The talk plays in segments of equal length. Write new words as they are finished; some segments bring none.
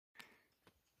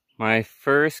My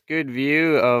first good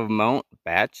view of Mount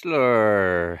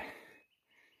Bachelor.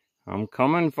 I'm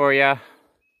coming for ya.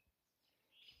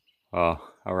 Oh,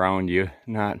 around you,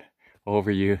 not over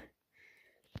you.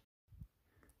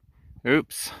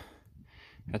 Oops.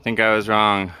 I think I was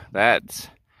wrong. That's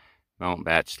Mount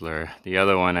Bachelor. The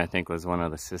other one I think was one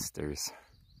of the sisters.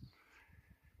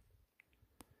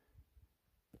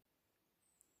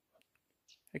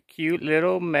 A cute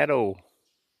little meadow,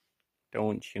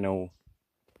 don't you know?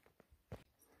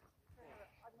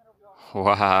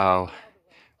 Wow,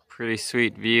 pretty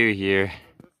sweet view here.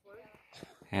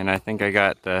 And I think I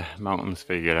got the mountains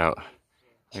figured out.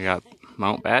 We got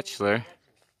Mount Bachelor,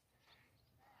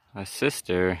 a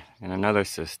sister, and another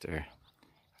sister.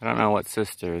 I don't know what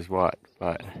sister is what,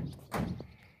 but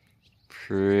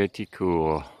pretty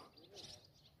cool.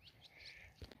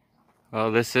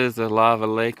 Well, this is the Lava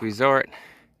Lake Resort.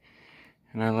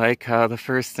 And I like how the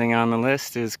first thing on the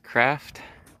list is craft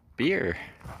beer.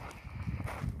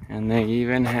 And they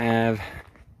even have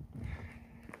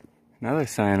another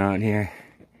sign out here.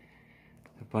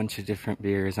 A bunch of different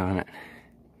beers on it.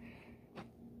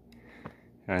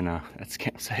 I know, that's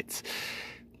campsites.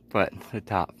 But the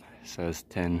top says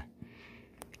 10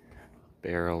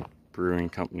 Barrel Brewing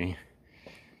Company.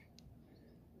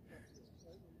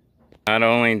 Not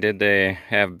only did they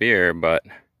have beer, but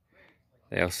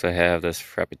they also have this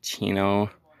Frappuccino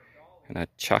and a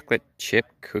chocolate chip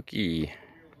cookie,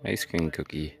 ice cream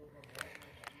cookie.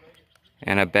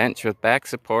 And a bench with back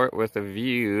support with a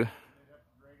view.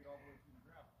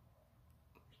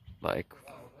 Like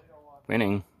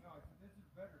winning.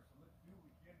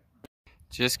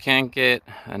 Just can't get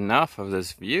enough of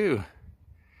this view.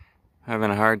 Having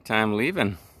a hard time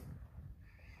leaving.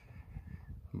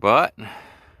 But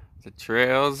the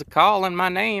trail's calling my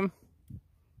name.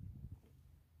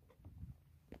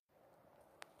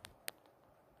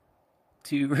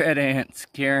 Two red ants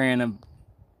carrying a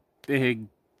big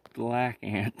black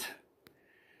ant.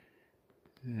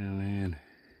 Oh man.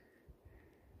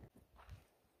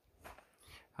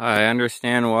 I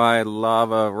understand why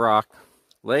Lava Rock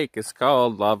Lake is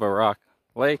called Lava Rock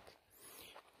Lake.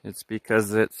 It's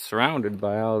because it's surrounded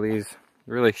by all these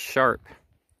really sharp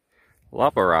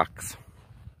lava rocks.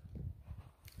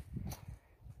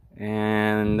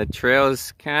 And the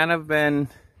trail's kind of been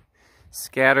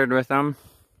scattered with them.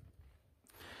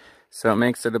 So it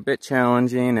makes it a bit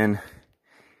challenging, and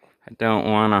I don't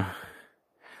want to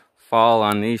fall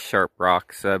on these sharp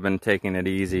rocks. So I've been taking it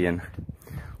easy and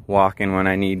walking when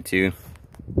I need to.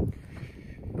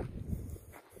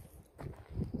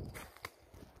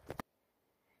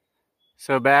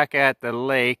 So back at the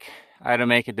lake, I had to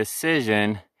make a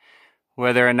decision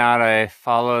whether or not I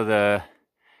follow the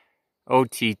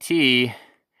OTT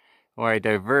or I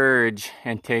diverge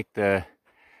and take the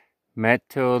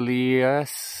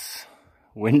Metolius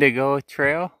Wendigo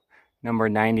Trail, number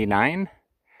 99.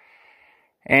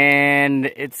 And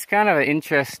it's kind of an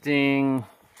interesting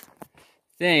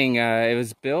thing. It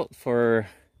was built for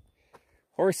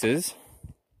horses.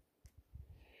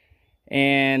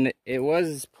 And it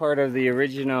was part of the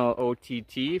original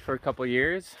OTT for a couple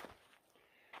years.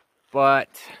 But,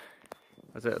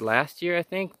 was it last year I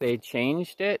think, they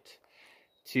changed it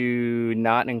to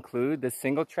not include the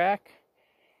single track.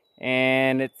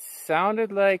 And it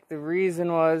sounded like the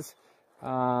reason was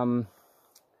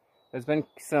there's been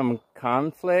some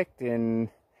conflict and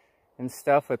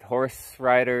stuff with horse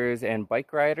riders and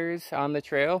bike riders on the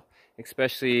trail,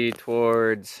 especially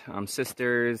towards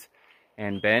Sisters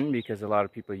and Bend, because a lot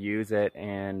of people use it.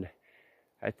 And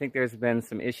I think there's been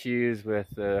some issues with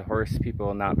the horse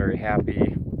people not very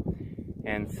happy.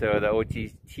 And so the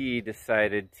OTT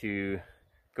decided to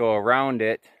go around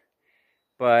it,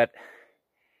 but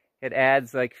it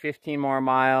adds like 15 more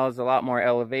miles, a lot more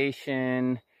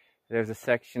elevation. There's a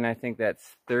section I think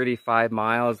that's 35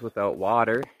 miles without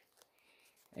water.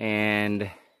 And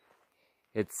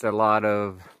it's a lot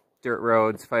of dirt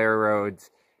roads, fire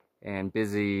roads, and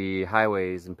busy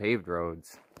highways and paved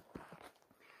roads.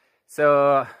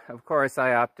 So, of course,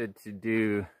 I opted to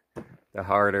do the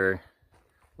harder,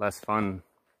 less fun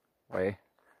way.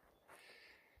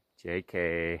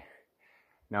 JK.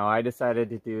 No, I decided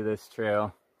to do this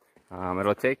trail.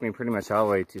 It'll take me pretty much all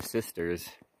the way to Sisters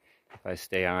if I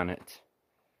stay on it.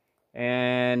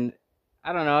 And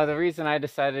I don't know, the reason I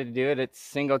decided to do it, it's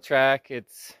single track.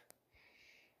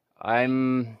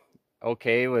 I'm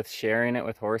okay with sharing it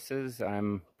with horses.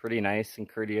 I'm pretty nice and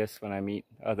courteous when I meet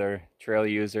other trail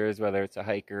users, whether it's a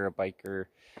hiker, a biker,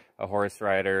 a horse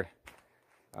rider.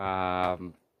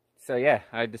 So yeah,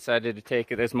 I decided to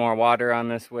take it. There's more water on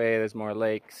this way, there's more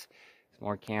lakes, there's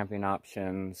more camping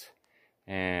options,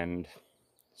 and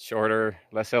shorter,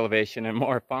 less elevation, and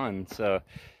more fun. So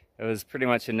it was pretty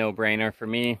much a no-brainer for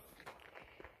me.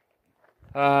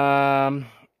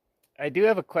 I do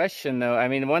have a question though. I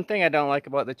mean, one thing I don't like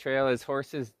about the trail is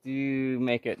horses do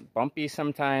make it bumpy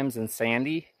sometimes and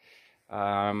sandy.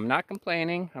 I'm not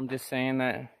complaining. I'm just saying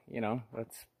that, you know,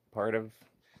 that's part of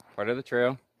the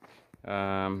trail.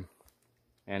 And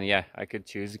yeah, I could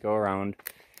choose to go around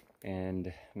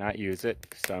and not use it,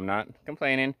 so I'm not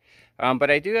complaining.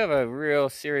 But I do have a real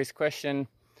serious question.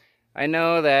 I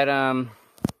know that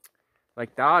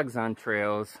like dogs on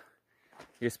trails,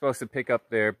 you're supposed to pick up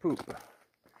their poop,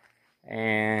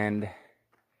 and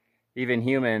even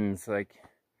humans, like,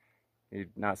 you're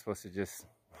not supposed to just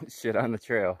shit on the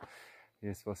trail.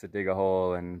 You're supposed to dig a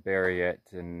hole and bury it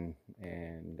and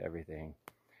everything.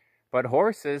 But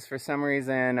horses, for some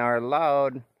reason, are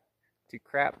allowed to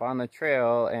crap on the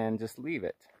trail and just leave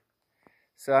it.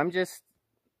 So I'm just,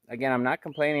 again, I'm not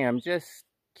complaining. I'm just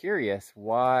curious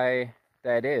why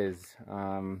that is.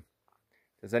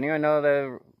 Does anyone know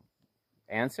the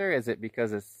answer? Is it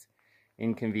because it's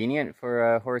inconvenient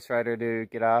for a horse rider to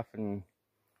get off and,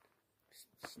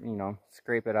 you know,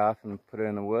 scrape it off and put it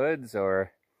in the woods?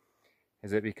 Or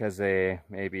is it because they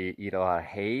maybe eat a lot of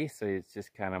hay, so it's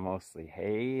just kind of mostly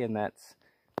hay and that's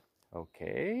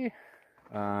okay?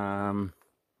 I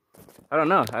don't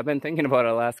know. I've been thinking about it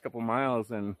the last couple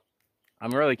miles and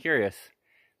I'm really curious.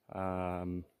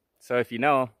 So if you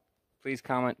know, please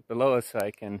comment below so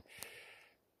I can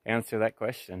answer that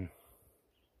question.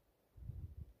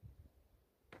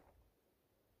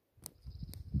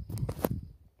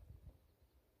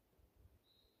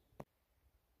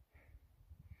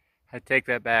 I take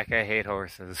that back. I hate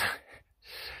horses.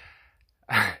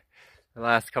 The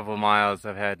last couple miles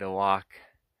I've had to walk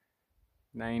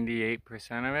 98%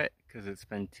 of it because it's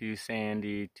been too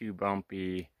sandy, too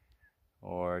bumpy,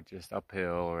 or just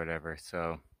uphill or whatever.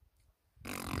 So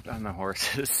on the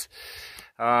horses.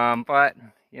 But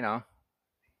you know,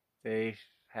 they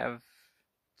have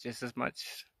just as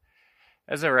much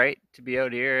as a right to be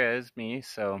out here as me,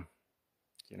 so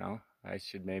you know, I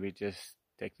should maybe just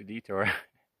take the detour.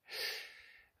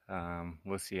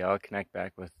 We'll see. I'll connect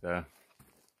back with the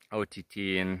OTT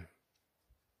in,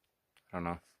 I don't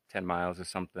know, 10 miles or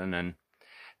something, and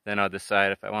then I'll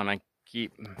decide if I want to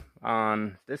keep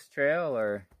on this trail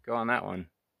or go on that one.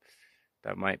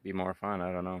 That might be more fun,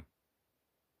 I don't know.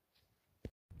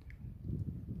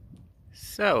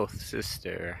 South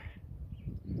Sister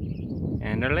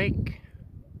and a lake.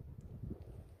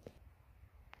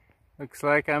 Looks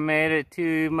like I made it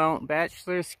to Mount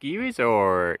Bachelor Ski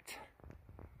Resort.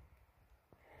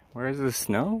 Where's the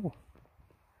snow?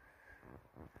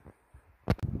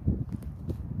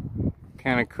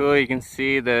 Kind of cool. You can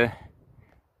see the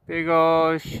big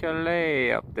old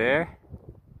chalet up there.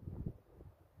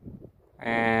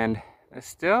 And there's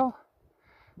still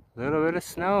a little bit of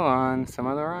snow on some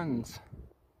of the runs.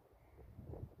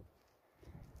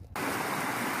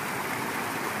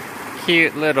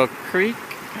 Cute little creek.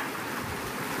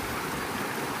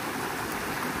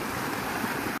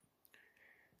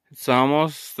 It's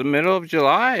almost the middle of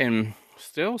July and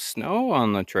still snow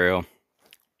on the trail.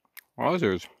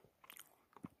 Wowzers.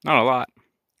 Not a lot,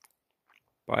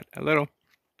 but a little.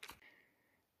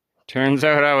 Turns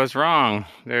out I was wrong.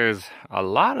 There's a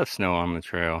lot of snow on the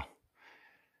trail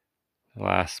the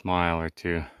last mile or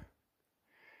two.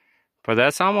 But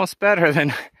that's almost better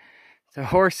than the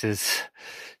horses,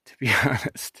 to be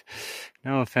honest.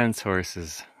 No offense,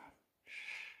 horses.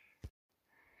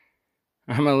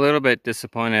 I'm a little bit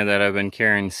disappointed that I've been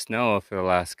carrying snow for the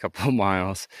last couple of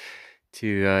miles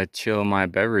to chill my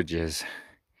beverages.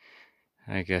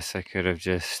 I guess I could have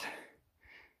just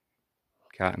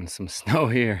gotten some snow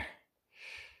here.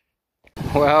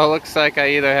 Well, looks like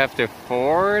I either have to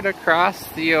ford across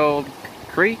the old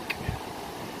creek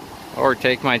or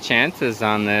take my chances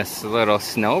on this little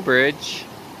snow bridge.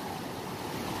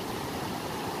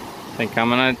 I think I'm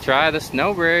gonna try the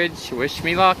snow bridge. Wish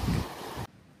me luck.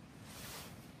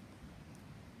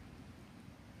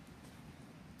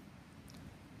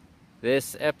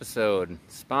 This episode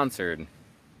sponsored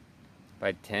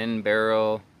by 10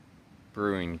 Barrel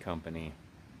Brewing Company.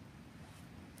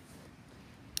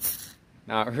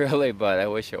 Not really, but I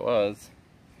wish it was.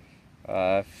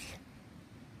 If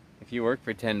you work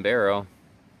for 10 Barrel,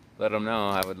 let them know.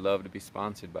 I would love to be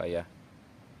sponsored by you.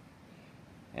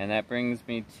 And that brings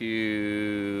me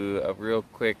to a real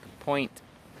quick point.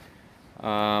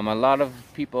 A lot of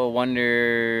people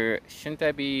wonder, shouldn't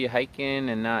I be hiking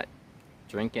and not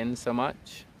drinking so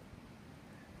much?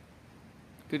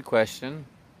 Good question.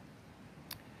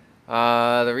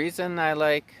 The reason I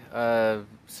like a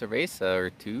cerveza or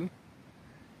two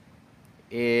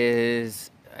is,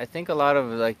 I think a lot of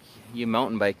like you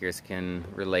mountain bikers can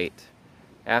relate.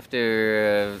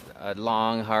 After a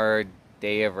long, hard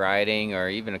day of riding, or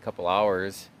even a couple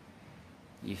hours,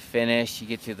 you finish, you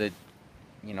get to the,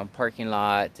 parking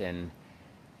lot, and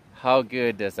how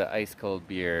good does an ice cold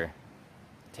beer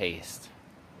taste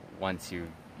once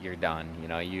you're done?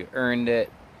 You earned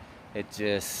it. It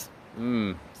just,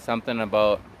 something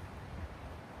about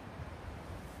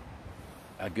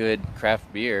a good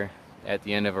craft beer at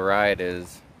the end of a ride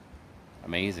is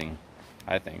amazing,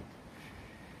 I think.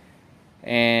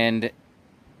 And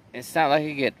it's not like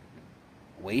you get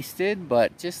wasted,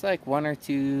 but just like one or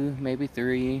two, maybe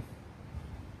three,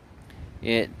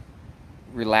 it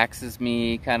relaxes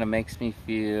me, kind of makes me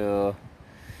feel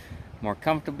more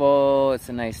comfortable. It's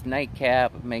a nice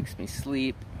nightcap. It makes me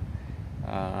sleep.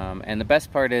 And the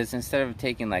best part is, instead of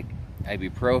taking like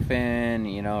ibuprofen,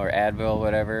 or Advil,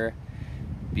 whatever,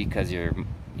 because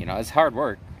it's hard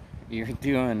work. You're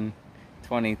doing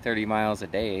 20, 30 miles a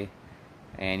day,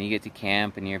 and you get to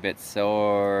camp and you're a bit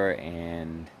sore,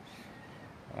 and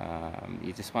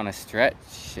you just want to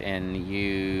stretch, and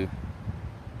you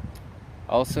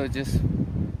also just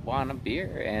want a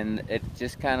beer, and it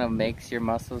just kind of makes your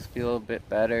muscles feel a bit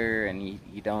better, and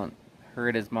you don't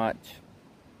hurt as much.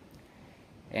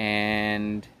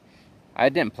 And I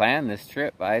didn't plan this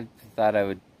trip. I thought I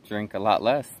would drink a lot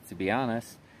less, to be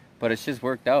honest, but it's just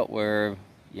worked out where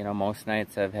most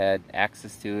nights I've had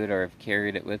access to it, or I've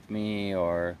carried it with me,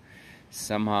 or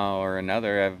somehow or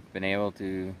another I've been able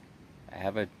to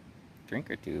have a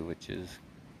drink or two, which is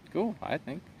cool, I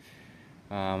think.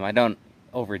 I don't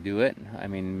overdo it. I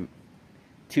mean,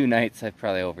 2 nights I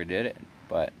probably overdid it,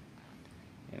 but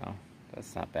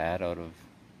that's not bad out of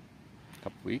a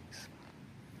couple weeks.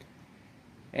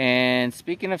 And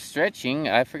speaking of stretching,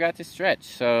 I forgot to stretch,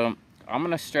 so I'm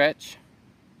gonna stretch.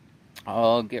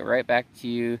 I'll get right back to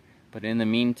you, but in the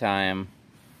meantime,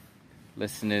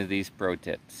 listen to these pro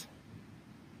tips.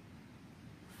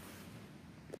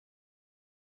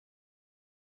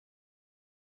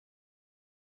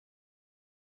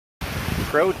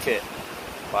 Pro tip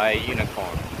by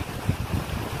Unicorn.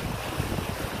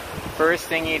 First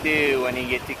thing you do when you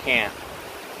get to camp,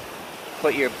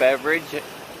 put your beverage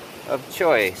of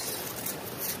choice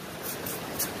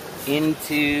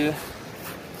into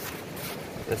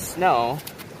the snow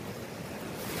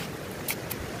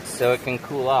so it can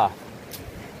cool off.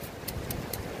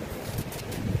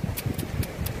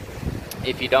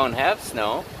 If you don't have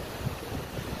snow,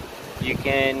 you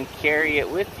can carry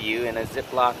it with you in a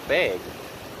Ziploc bag.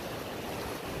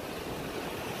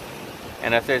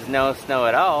 And if there's no snow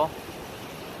at all,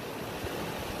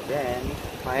 then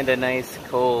find a nice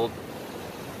cold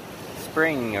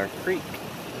spring or creek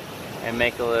and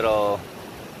make a little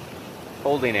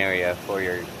holding area for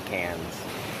your cans.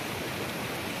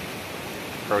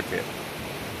 Pro tip.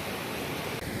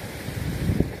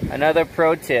 Another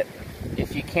pro tip,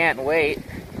 if you can't wait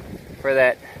for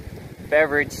that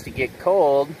beverage to get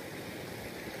cold,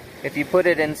 if you put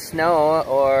it in snow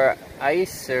or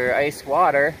ice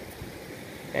water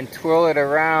and twirl it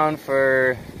around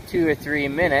for 2 or 3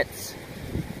 minutes,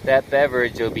 that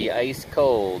beverage will be ice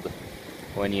cold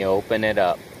when you open it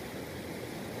up.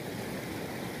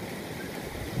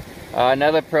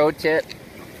 Another pro tip,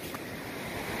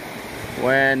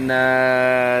 when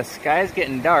sky's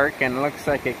getting dark and it looks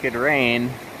like it could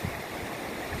rain,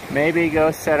 maybe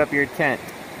go set up your tent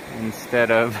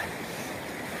instead of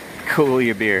cool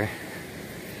your beer.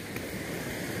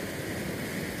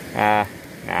 Nah,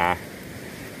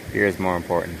 beer is more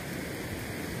important.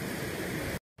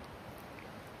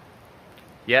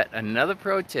 Yet another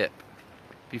pro tip,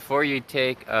 before you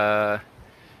take a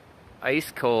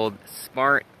ice cold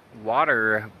Smart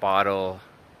water bottle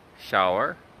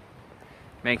shower,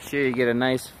 make sure you get a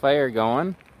nice fire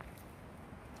going.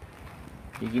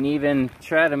 You can even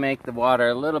try to make the water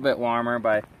a little bit warmer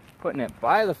by putting it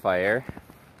by the fire.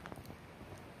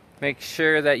 Make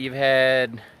sure that you've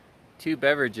had 2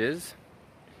 beverages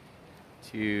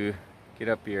to get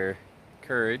up your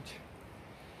courage,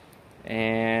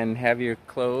 and have your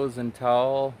clothes and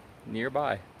towel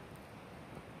nearby.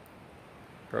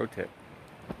 Pro tip.